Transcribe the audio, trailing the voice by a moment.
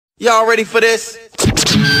Y'all ready for this?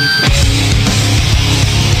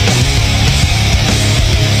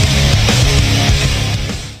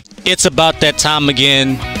 It's about that time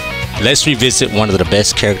again. Let's revisit one of the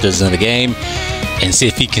best characters in the game and see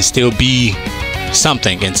if he can still be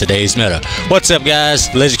something in today's meta. What's up,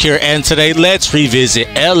 guys? Legend here, and today let's revisit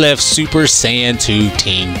LF Super Saiyan 2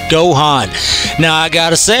 Team Gohan. Now, I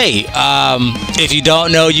gotta say, if you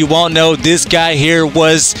don't know, you won't know. This guy here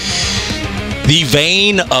was the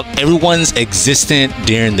vein of everyone's existence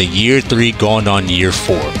during the year 3 going on year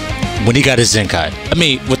 4 when he got his Zenkai. I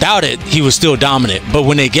mean, without it, he was still dominant, but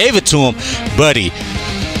when they gave it to him, buddy,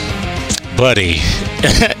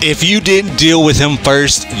 if you didn't deal with him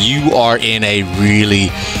first, you are in a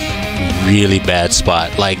really bad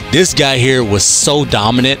spot. Like, this guy here was so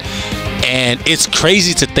dominant, and it's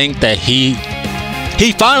crazy to think that he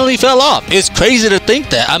finally fell off. It's crazy to think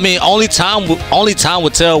that. I mean, only time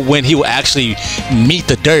would tell when he will actually meet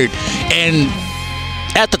the dirt. And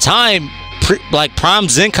at the time, like Prime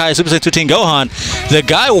Zenkai Super Saiyan 2 Team Gohan, the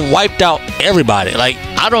guy wiped out everybody. Like,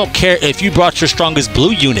 I don't care if you brought your strongest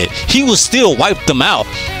blue unit, he will still wipe them out.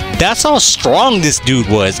 That's how strong this dude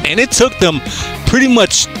was, and it took them pretty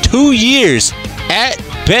much 2 years at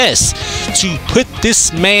best to put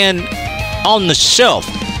this man on the shelf.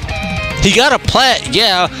 He got a plat,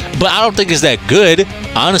 yeah, but I don't think it's that good,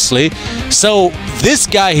 honestly. So this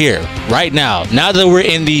guy here, right now that we're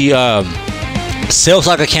in the Cell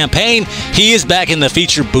Saga campaign, he is back in the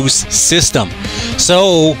feature boost system.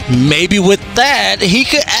 So maybe with that, he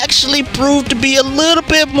could actually prove to be a little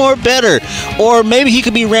bit more better. Or maybe he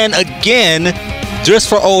could be ran again just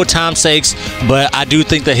for old time's sakes. But I do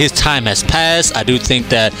think that his time has passed. I do think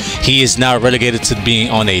that he is now relegated to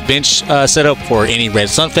being on a bench setup for any Red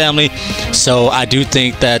Sun family. So I do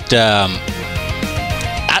think that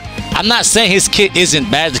I'm not saying his kit isn't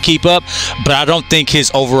bad to keep up, but I don't think his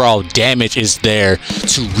overall damage is there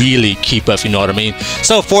to really keep up, you know what I mean?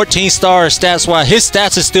 So 14-star stats-wise, his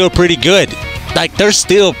stats are still pretty good. Like, they're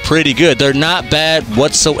still pretty good. They're not bad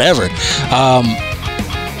whatsoever.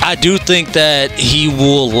 I do think that he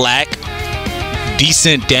will lack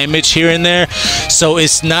decent damage here and there, so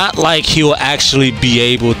it's not like he will actually be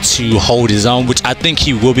able to hold his own, which I think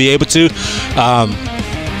he will be able to.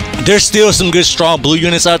 There's still some good strong blue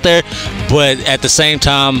units out there, but at the same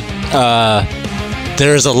time,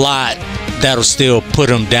 there's a lot that'll still put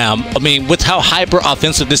him down. I mean, with how hyper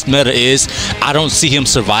offensive this meta is, I don't see him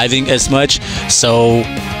surviving as much. So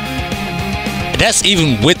that's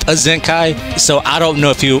even with a Zenkai. So I don't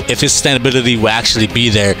know if his sustainability will actually be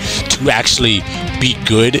there to actually be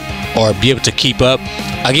good or be able to keep up.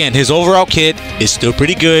 Again, his overall kit is still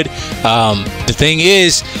pretty good. The thing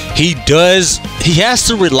is, he has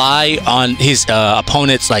to rely on his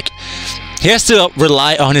opponents. Like, he has to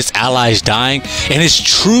rely on his allies dying, and his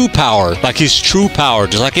true power,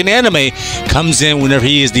 just like in anime, comes in whenever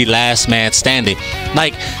he is the last man standing.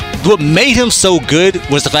 Like, what made him so good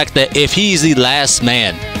was the fact that if he's the last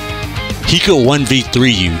man, he could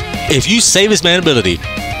 1v3 you. If you save his man ability,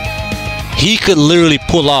 he could literally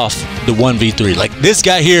pull off the 1v3. Like, this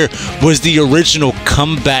guy here was the original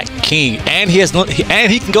comeback king, and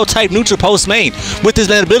he can go type neutral post main with his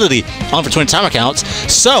man ability on for 20 timer counts.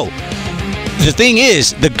 So the thing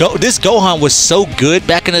is, this Gohan was so good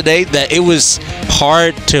back in the day that it was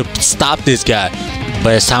hard to stop this guy.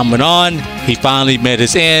 But as time went on, he finally met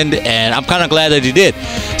his end, and I'm kind of glad that he did.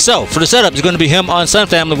 So for the setup, it's going to be him on Sun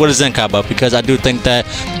Family with a Zenkai buff, because I do think that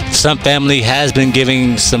Sun Family has been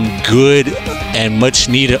giving some good and much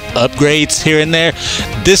needed upgrades here and there.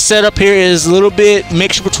 This setup here is a little bit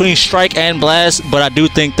mixed between Strike and Blast, but I do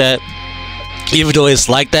think that even though it's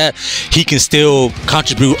like that, he can still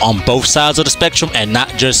contribute on both sides of the spectrum and not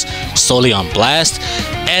just solely on Blast.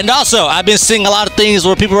 And also, I've been seeing a lot of things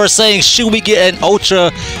where people are saying, should we get an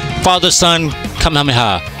Ultra Father-Son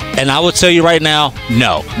Kamehameha? And I will tell you right now,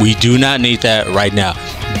 no, we do not need that right now.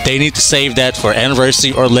 They need to save that for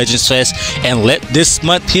Anniversary or Legends Fest, and let this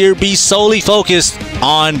month here be solely focused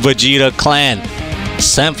on Vegeta Clan.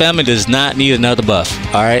 Sun Family does not need another buff,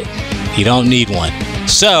 alright? You don't need one.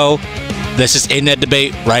 So let's just end that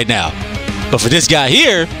debate right now. But for this guy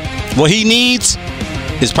here, what he needs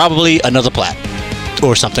is probably another plat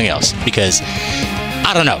or something else, because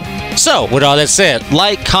I don't know. So with all that said,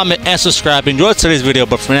 like, comment, and subscribe. Enjoy today's video,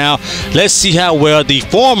 but for now, let's see how well the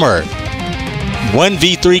former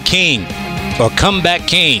 1v3 king or comeback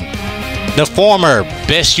king, the former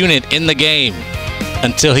best unit in the game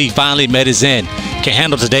until he finally met his end, can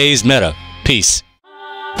handle today's meta. Peace.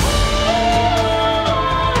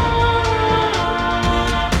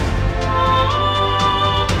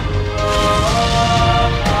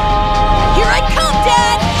 Here I come,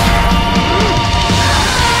 Dad!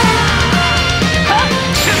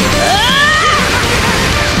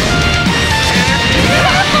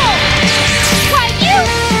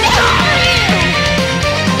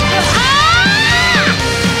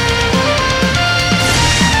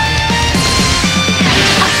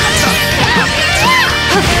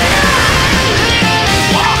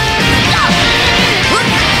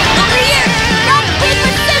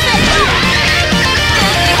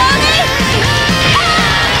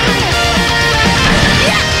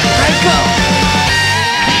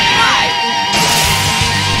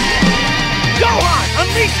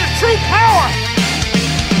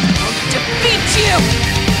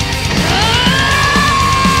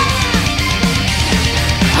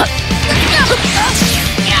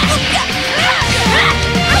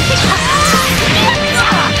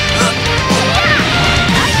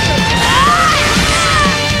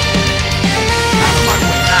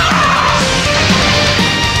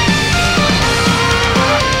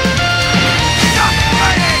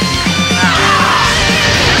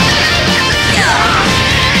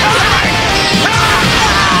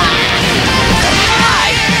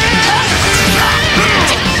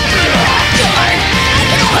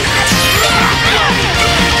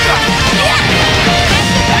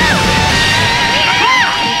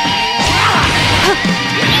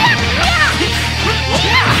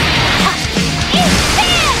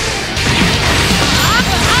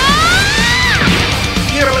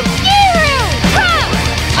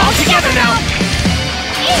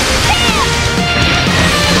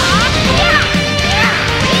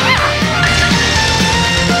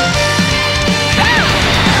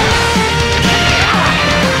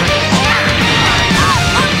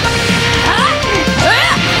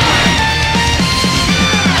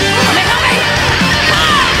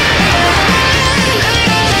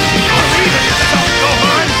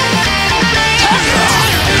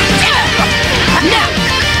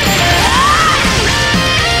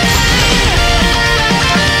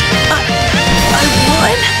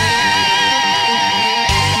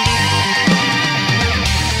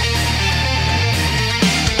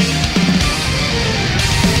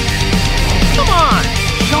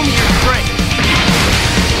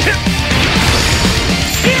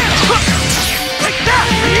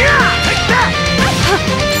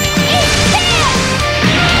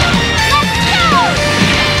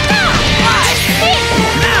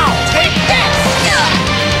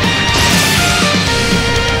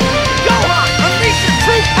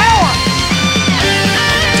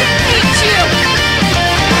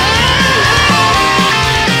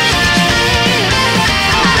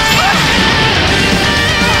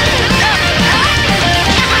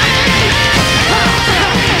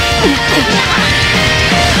 Get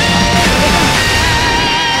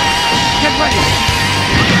ready!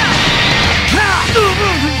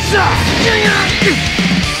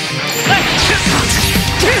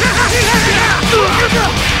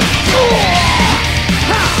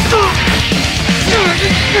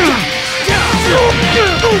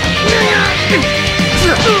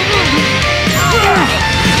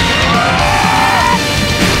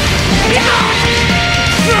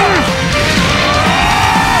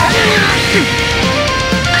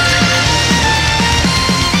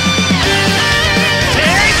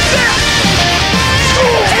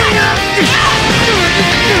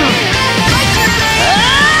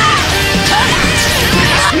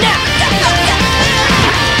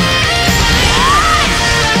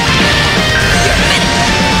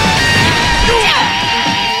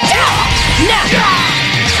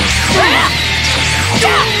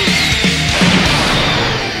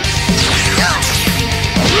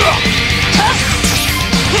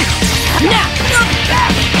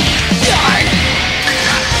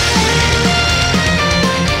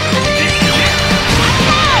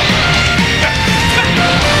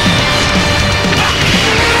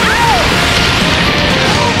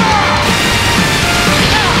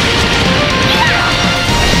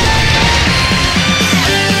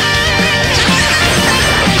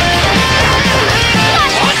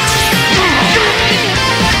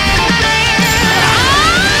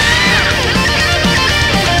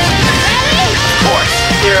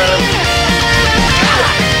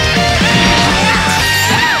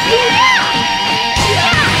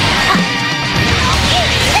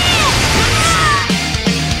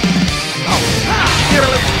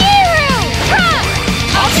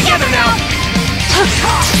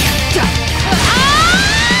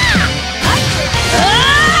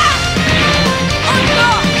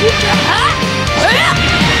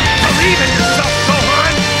 Believe in yourself,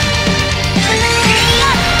 Gohan!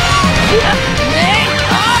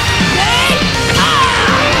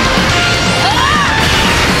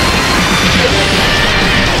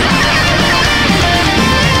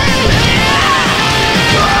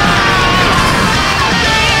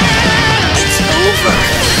 It's over.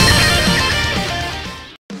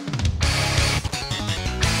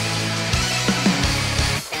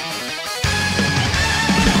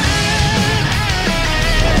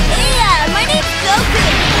 My name's Goku!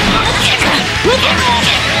 I'll do it!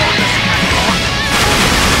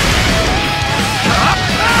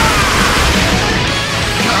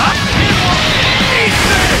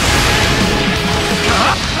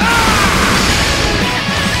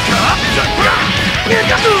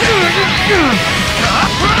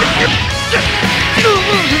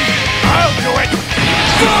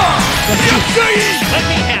 Let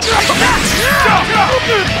me have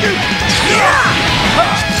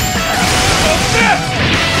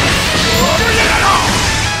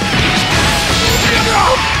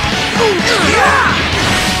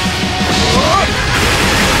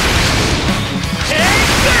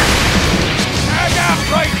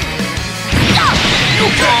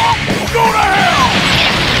Go to hell!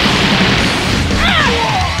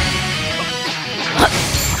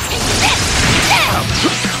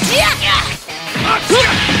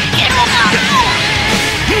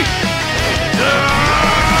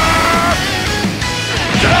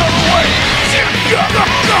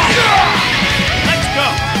 Let's go!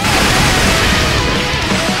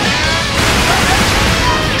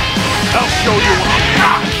 I'll show you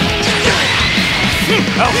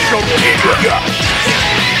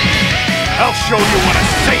I'll show you what a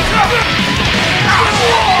saint.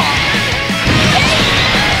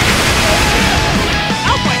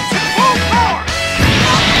 I'll wait to full power.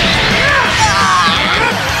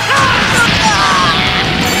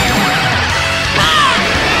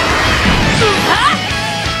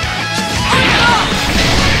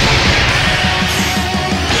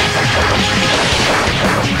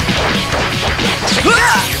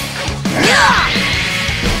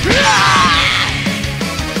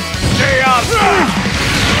 Stay out.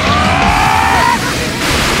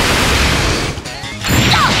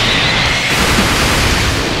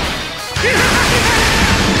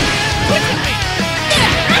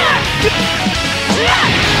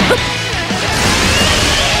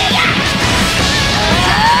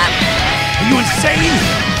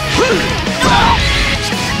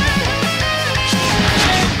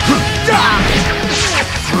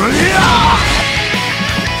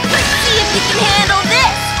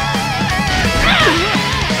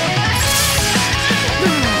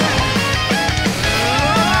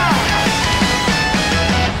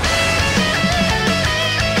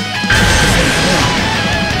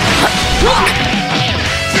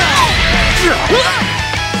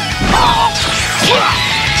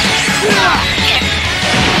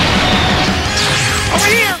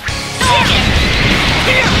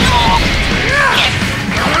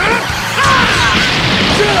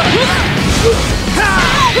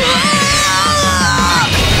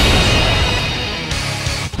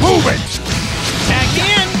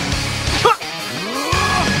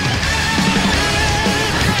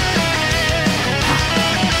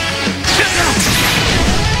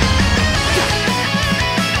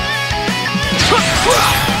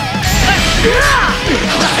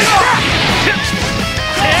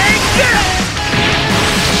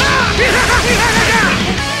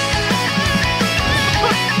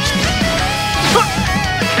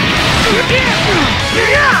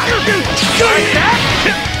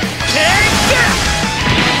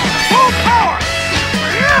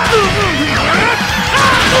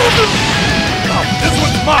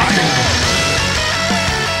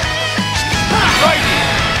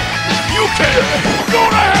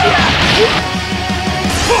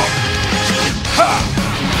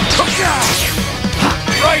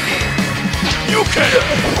 You can't!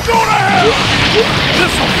 Go to hell!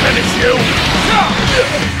 This'll finish you!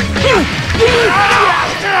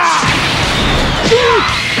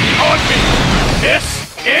 On me! This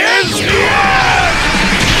is the end!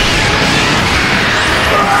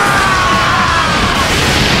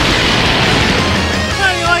 How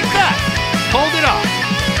do you like that? Hold it off.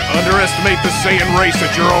 Underestimate the Saiyan race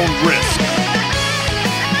at your own risk.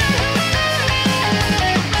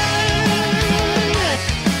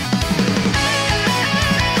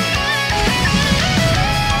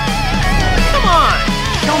 Come on!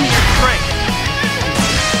 Show me your strength.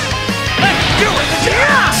 Let's do it!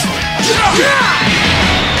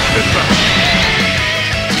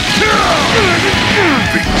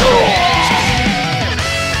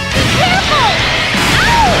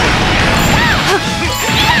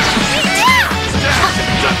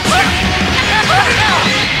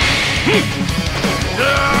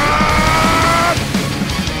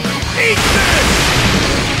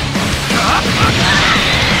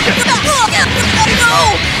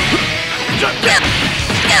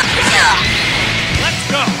 Let's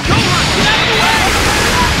go! Gohan, get out of the way!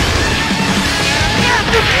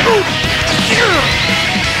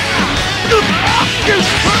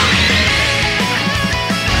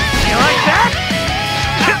 You like that?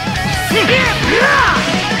 You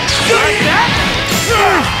like that?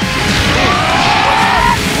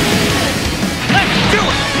 Let's do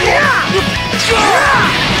it!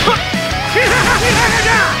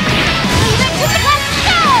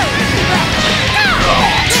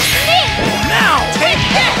 Now, take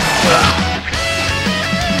this!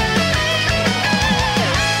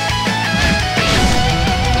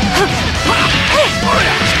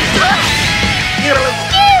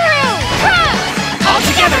 All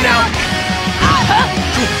together now!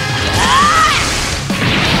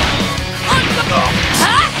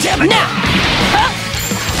 Damn it now!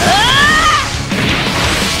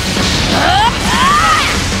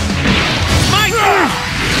 My turn!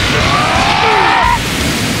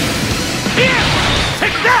 Here!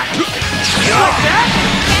 Take that! You like that?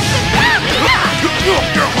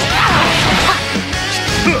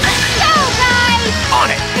 On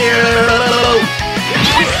it!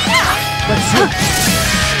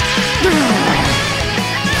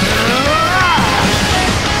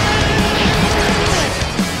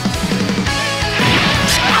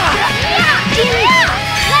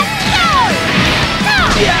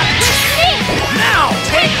 Now,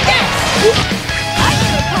 take this!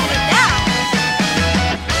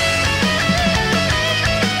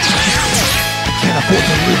 Can't afford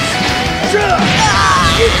to lose.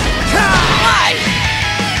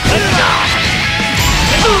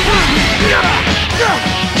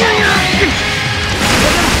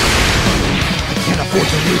 Can't afford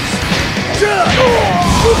to lose.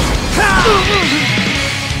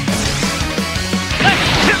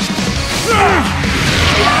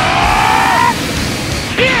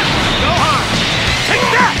 Here! Gohan! Take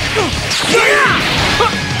that!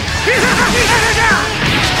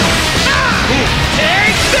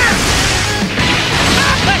 Take this!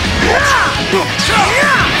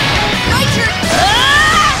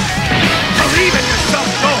 Believe in yourself,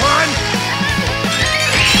 Gohan!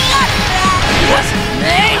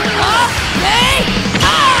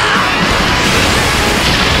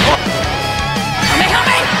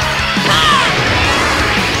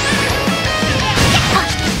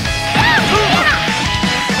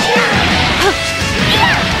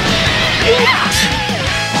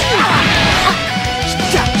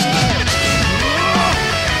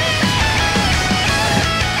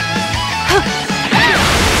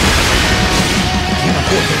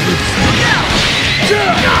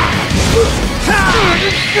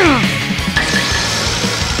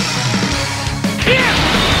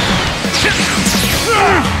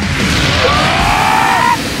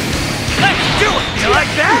 Let's do it! You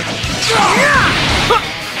like that?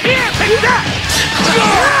 Here, take that!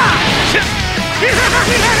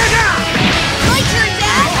 My turn,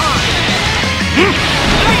 Dad!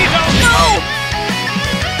 There you go! No!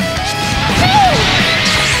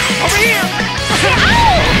 Over here!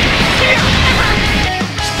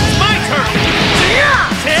 It's my turn!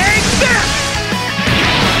 Take this!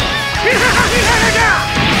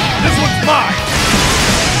 This one's mine!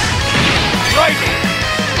 Right here!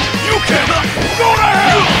 You cannot go to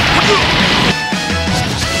hell!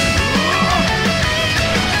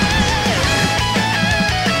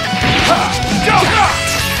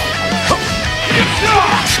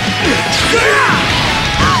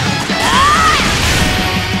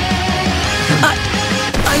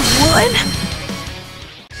 I won?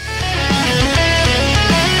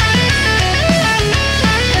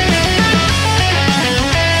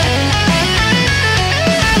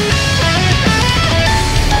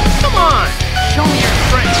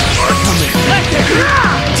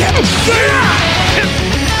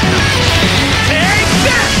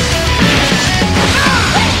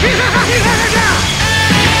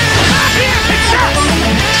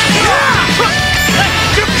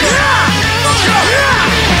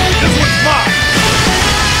 This one's mine!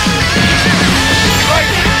 Right!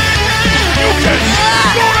 You can go to hell!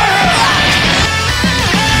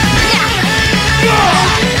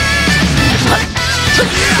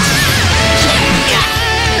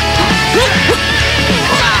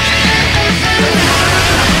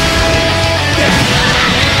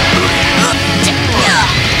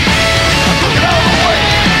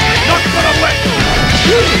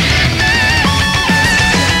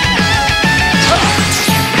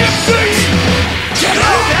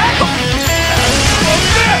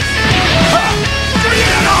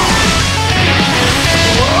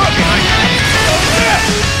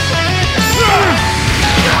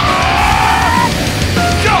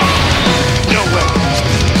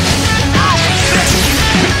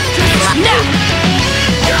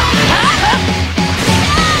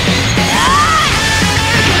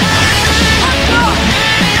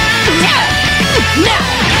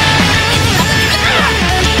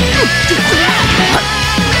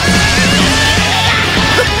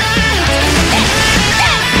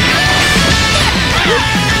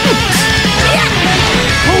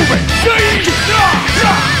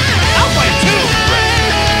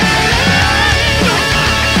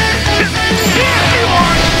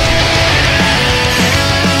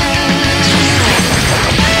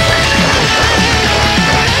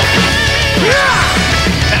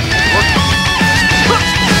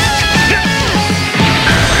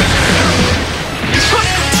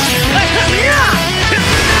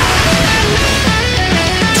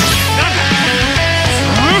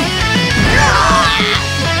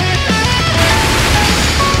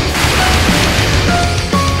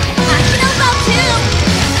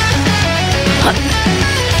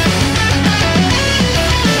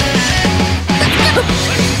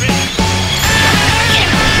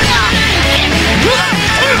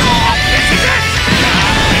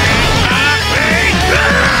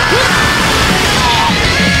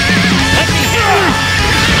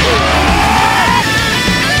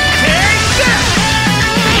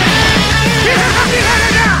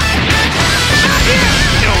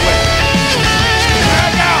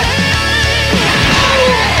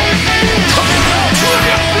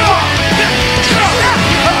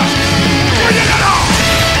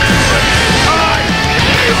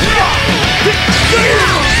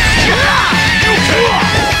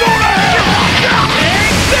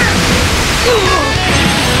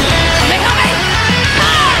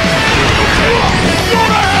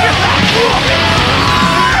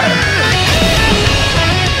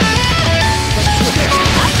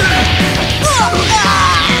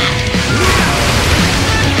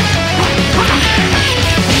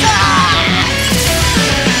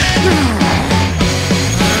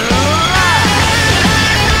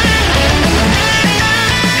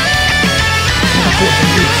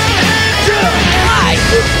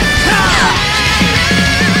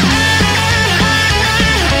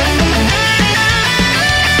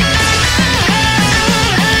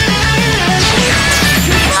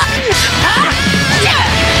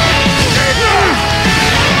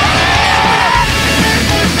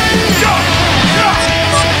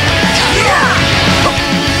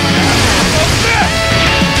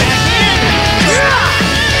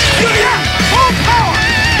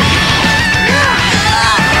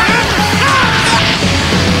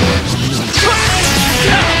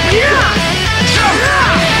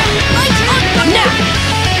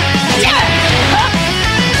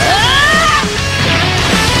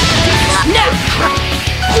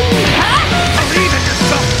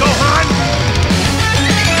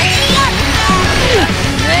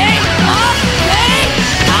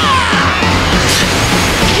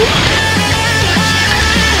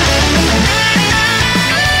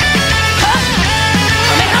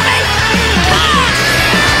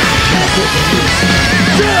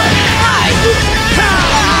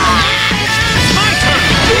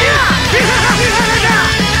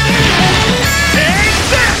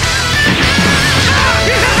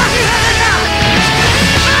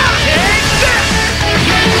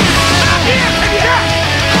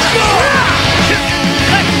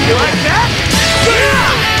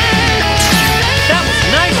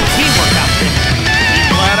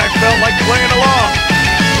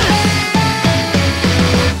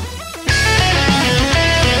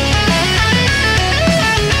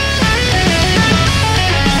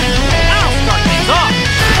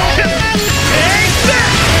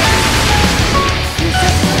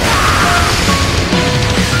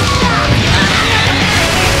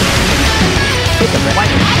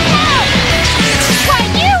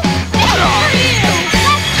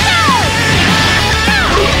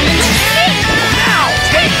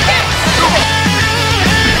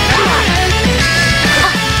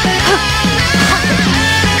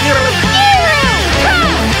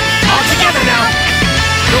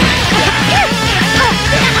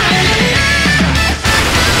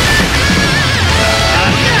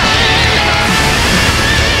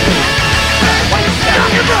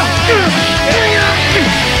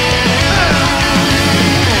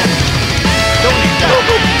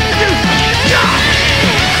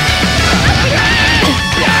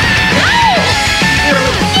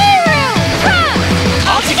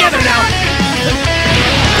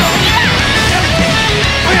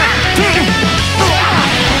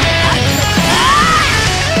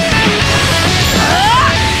 Goku!